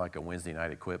feels more like a Wednesday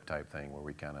night equip type thing where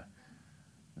we kind of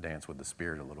dance with the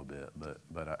Spirit a little bit.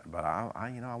 But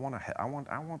I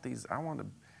want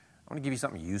to give you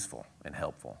something useful and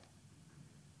helpful.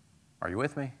 Are you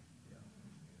with me?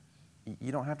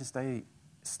 You don't have to stay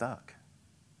stuck.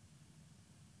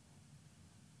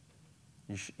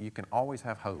 You can always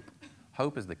have hope.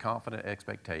 Hope is the confident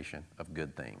expectation of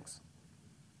good things.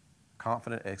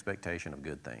 Confident expectation of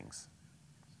good things.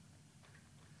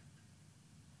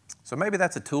 So maybe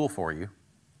that's a tool for you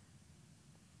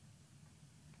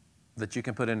that you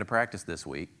can put into practice this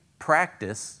week.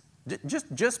 Practice,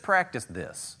 just practice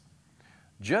this.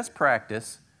 Just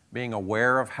practice being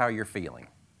aware of how you're feeling.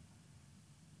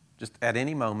 Just at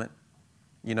any moment,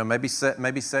 maybe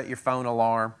set your phone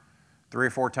alarm 3 or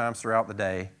 4 times throughout the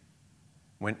day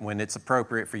when it's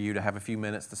appropriate for you to have a few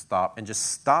minutes to stop and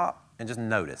just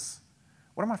notice.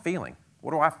 What am I feeling?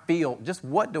 What do I feel? Just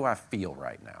what do I feel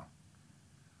right now?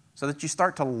 So that you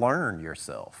start to learn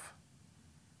yourself.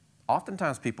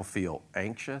 Oftentimes people feel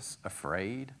anxious,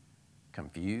 afraid,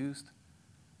 confused,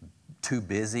 too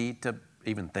busy to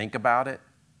even think about it.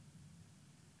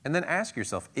 And then ask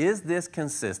yourself, is this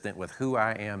consistent with who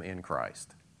I am in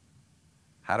Christ?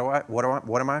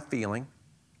 What am I feeling?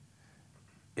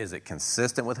 Is it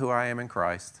consistent with who I am in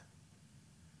Christ?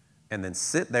 And then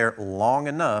sit there long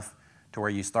enough to where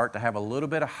you start to have a little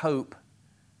bit of hope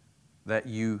that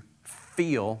you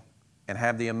feel and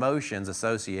have the emotions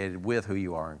associated with who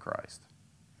you are in Christ.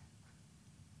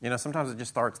 Sometimes it just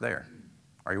starts there.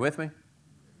 Are you with me?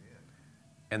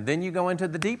 And then you go into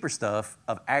the deeper stuff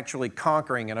of actually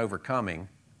conquering and overcoming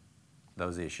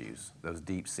those issues, those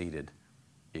deep-seated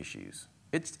issues.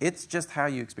 It's just how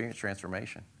you experience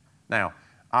transformation. Now,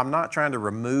 I'm not trying to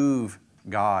remove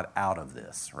God out of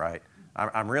this, right?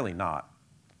 I'm really not.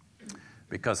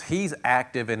 Because He's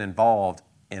active and involved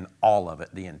in all of it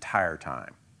the entire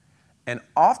time. And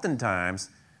oftentimes,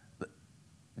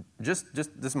 just this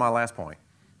is my last point.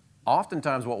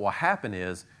 Oftentimes what will happen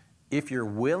is, if you're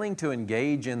willing to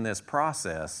engage in this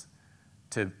process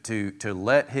to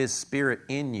let His Spirit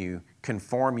in you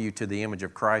conform you to the image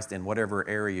of Christ in whatever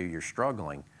area you're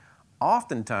struggling,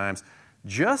 oftentimes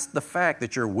just the fact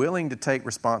that you're willing to take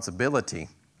responsibility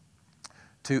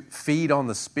to feed on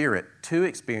the Spirit to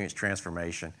experience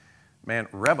transformation, man,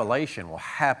 revelation will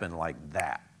happen like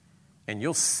that. And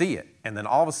you'll see it. And then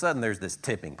all of a sudden there's this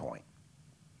tipping point.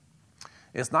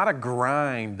 It's not a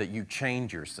grind that you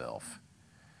change yourself.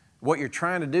 What you're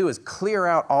trying to do is clear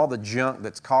out all the junk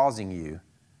that's causing you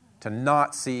to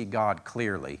not see God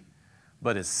clearly.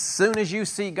 But as soon as you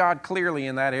see God clearly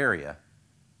in that area,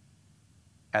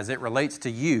 as it relates to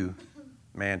you,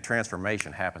 man,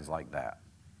 transformation happens like that.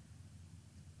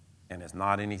 And it's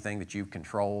not anything that you've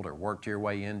controlled or worked your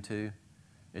way into.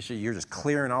 You're just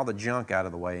clearing all the junk out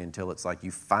of the way until it's like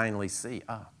you finally see,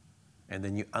 and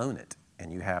then you own it,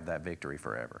 and you have that victory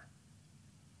forever.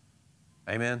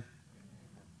 Amen?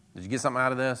 Did you get something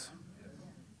out of this?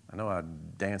 I know I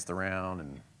danced around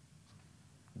and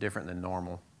different than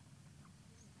normal.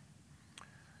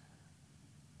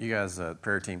 You guys,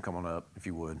 prayer team, come on up if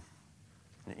you would.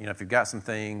 If you've got some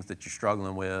things that you're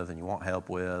struggling with and you want help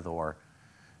with, or,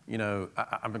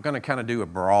 I'm going to kind of do a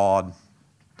broad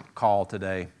call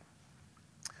today.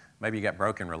 Maybe you got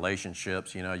broken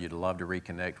relationships, you'd love to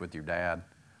reconnect with your dad.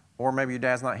 Or maybe your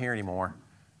dad's not here anymore,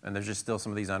 and there's just still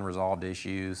some of these unresolved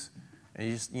issues, and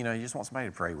you just want somebody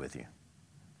to pray with you.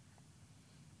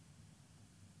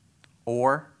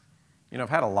 Or, I've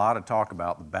had a lot of talk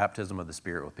about the baptism of the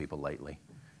Spirit with people lately,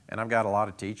 and I've got a lot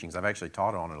of teachings. I've actually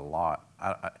taught on it a lot.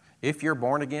 If you're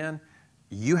born again,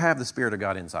 you have the Spirit of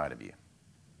God inside of you,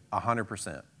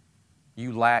 100%.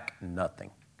 You lack nothing.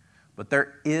 But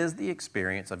there is the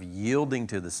experience of yielding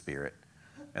to the Spirit,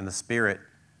 and the Spirit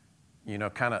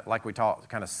kind of like we talked,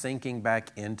 kind of sinking back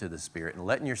into the Spirit and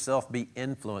letting yourself be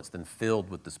influenced and filled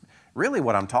with the Spirit. Really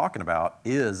what I'm talking about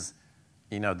is,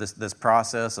 this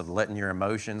process of letting your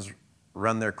emotions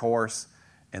run their course,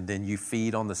 and then you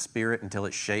feed on the Spirit until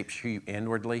it shapes you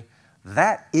inwardly.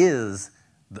 That is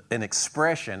an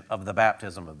expression of the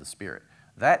baptism of the Spirit.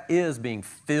 That is being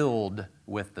filled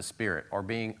with the Spirit or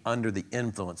being under the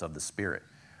influence of the Spirit.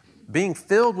 Being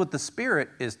filled with the Spirit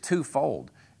is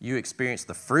twofold. You experience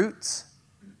the fruits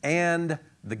and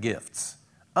the gifts.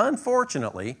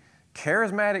 Unfortunately,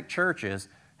 charismatic churches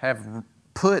have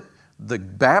put the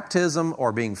baptism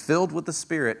or being filled with the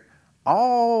Spirit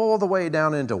all the way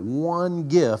down into one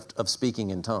gift of speaking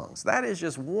in tongues. That is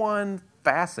just one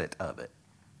facet of it.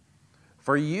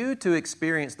 For you to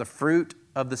experience the fruit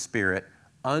of the Spirit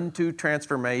unto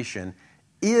transformation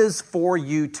is for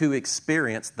you to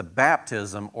experience the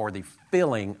baptism or the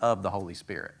filling of the Holy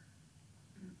Spirit.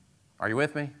 Are you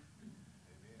with me?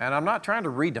 And I'm not trying to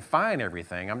redefine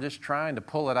everything. I'm just trying to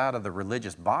pull it out of the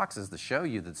religious boxes to show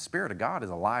you that the Spirit of God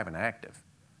is alive and active.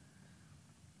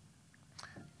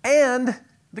 And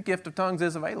the gift of tongues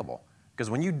is available.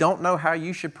 Because when you don't know how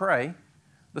you should pray,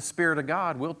 the Spirit of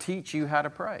God will teach you how to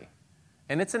pray.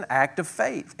 And it's an act of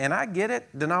faith. And I get it.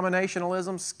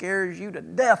 Denominationalism scares you to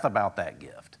death about that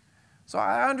gift. So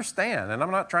I understand. And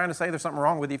I'm not trying to say there's something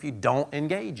wrong with you if you don't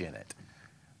engage in it.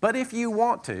 But if you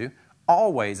want to,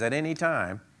 always, at any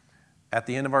time, at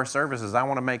the end of our services, I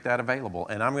want to make that available.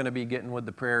 And I'm going to be getting with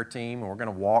the prayer team, and we're going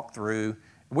to walk through.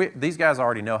 These guys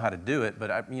already know how to do it, but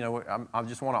I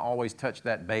just want to always touch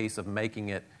that base of making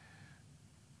it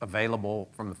available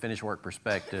from the finished work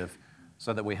perspective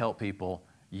so that we help people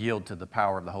yield to the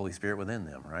power of the Holy Spirit within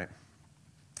them, right?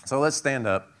 So let's stand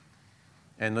up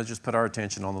and let's just put our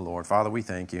attention on the Lord. Father, we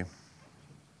thank you.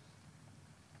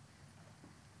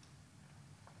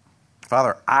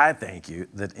 Father, I thank you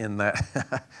that in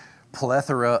that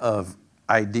plethora of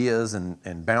ideas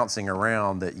and bouncing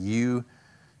around that you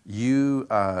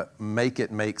make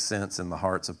it make sense in the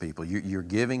hearts of people. You're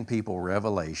giving people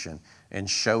revelation and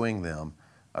showing them,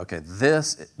 okay,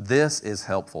 this is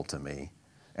helpful to me,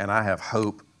 and I have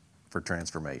hope for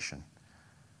transformation.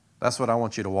 That's what I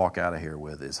want you to walk out of here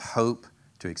with, is hope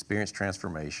to experience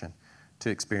transformation, to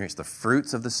experience the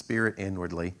fruits of the Spirit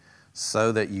inwardly,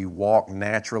 so that you walk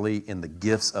naturally in the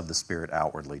gifts of the Spirit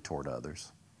outwardly toward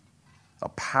others. A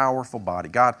powerful body.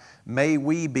 God, may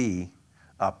we be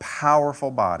a powerful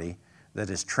body that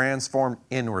is transformed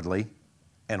inwardly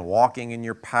and walking in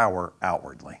your power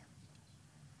outwardly.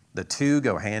 The two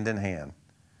go hand in hand.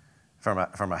 From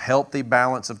a healthy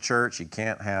balance of church, you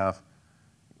can't have...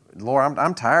 Lord,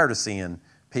 I'm tired of seeing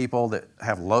people that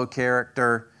have low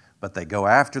character, but they go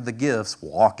after the gifts,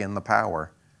 walk in the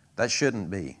power. That shouldn't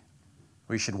be.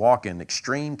 We should walk in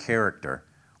extreme character,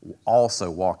 also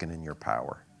walking in your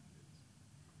power.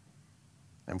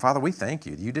 And Father, we thank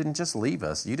you. You didn't just leave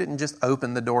us. You didn't just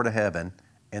open the door to heaven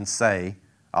and say,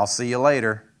 I'll see you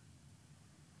later.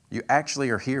 You actually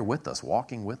are here with us,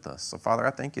 walking with us. So Father,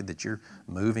 I thank you that you're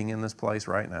moving in this place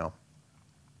right now.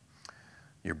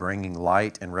 You're bringing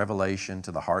light and revelation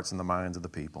to the hearts and the minds of the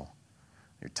people.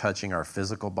 You're touching our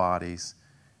physical bodies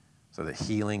so that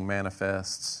healing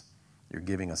manifests. You're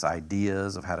giving us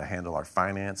ideas of how to handle our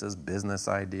finances, business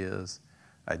ideas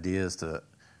to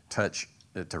touch,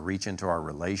 to reach into our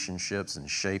relationships and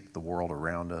shape the world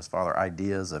around us. Father,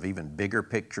 ideas of even bigger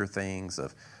picture things,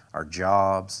 of our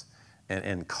jobs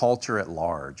and culture at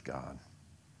large, God.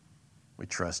 We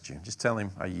trust you. Just tell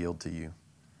him, I yield to you.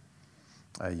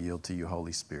 I yield to you,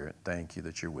 Holy Spirit. Thank you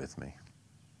that you're with me.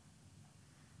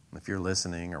 If you're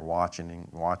listening or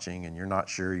watching and you're not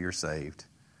sure you're saved,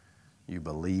 you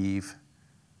believe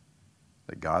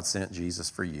that God sent Jesus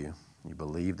for you. You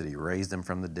believe that he raised him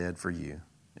from the dead for you.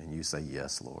 And you say,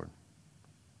 yes, Lord.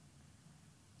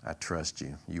 I trust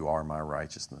you. You are my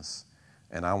righteousness.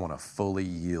 And I want to fully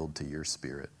yield to your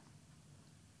Spirit.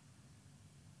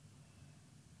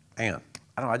 And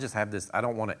I just have this, I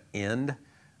don't want to end.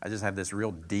 I just have this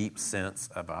real deep sense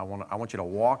of I want you to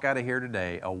walk out of here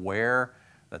today aware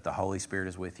that the Holy Spirit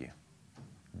is with you,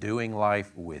 doing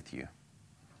life with you.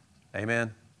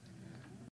 Amen.